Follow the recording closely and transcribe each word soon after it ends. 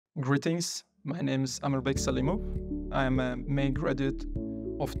Greetings, my name is Amirbek Salimov. I am a May graduate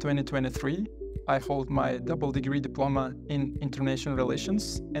of 2023. I hold my double degree diploma in International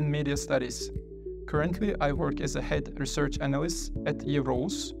Relations and Media Studies. Currently, I work as a Head Research Analyst at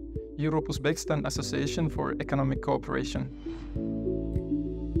Eurouz, Europe-Uzbekistan Association for Economic Cooperation.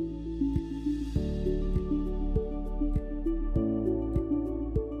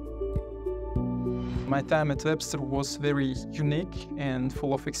 My time at Webster was very unique and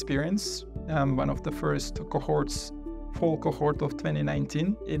full of experience. I'm one of the first fall cohort of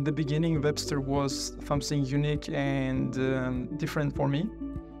 2019. In the beginning, Webster was something unique and different for me,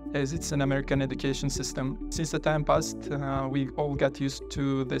 as it's an American education system. Since the time passed, we all got used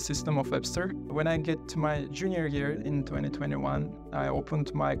to the system of Webster. When I get to my junior year in 2021, I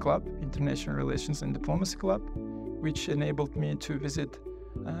opened my club, International Relations and Diplomacy Club, which enabled me to visit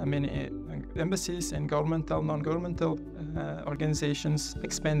many embassies and governmental, non-governmental organizations,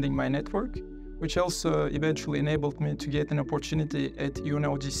 expanding my network, which also eventually enabled me to get an opportunity at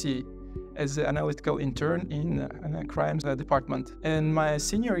UNODC as an analytical intern in crimes department. In my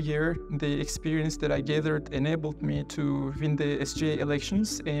senior year, the experience that I gathered enabled me to win the SGA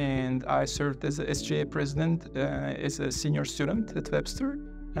elections, and I served as a SGA president as a senior student at Webster.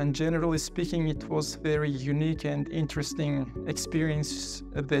 And generally speaking, it was very unique and interesting experience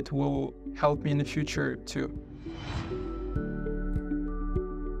that will help me in the future too.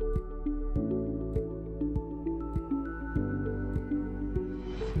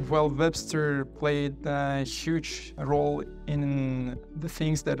 Well, Webster played a huge role in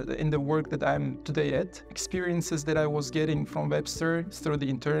the work that I'm today at. Experiences that I was getting from Webster through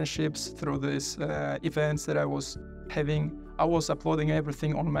the internships, through these events that I was having. I was uploading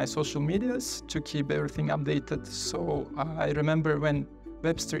everything on my social medias to keep everything updated. So I remember when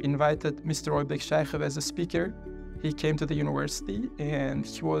Webster invited Mr. Amirbek Salimov as a speaker. He came to the university and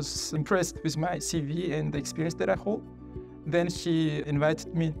he was impressed with my CV and the experience that I hold. Then he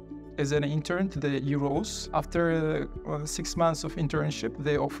invited me as an intern to the Eurouz. After 6 months of internship,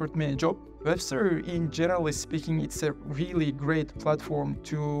 they offered me a job. Webster, in generally speaking, it's a really great platform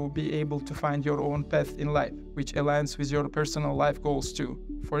to be able to find your own path in life, which aligns with your personal life goals too.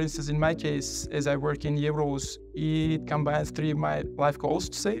 For instance, in my case, as I work in Eurouz, it combines 3 of my life goals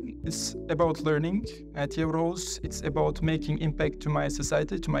to say. It's about learning at Eurouz, it's about making impact to my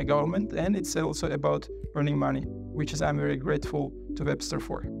society, to my government, and it's also about earning money, which I'm very grateful to Webster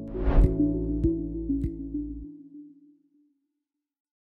for.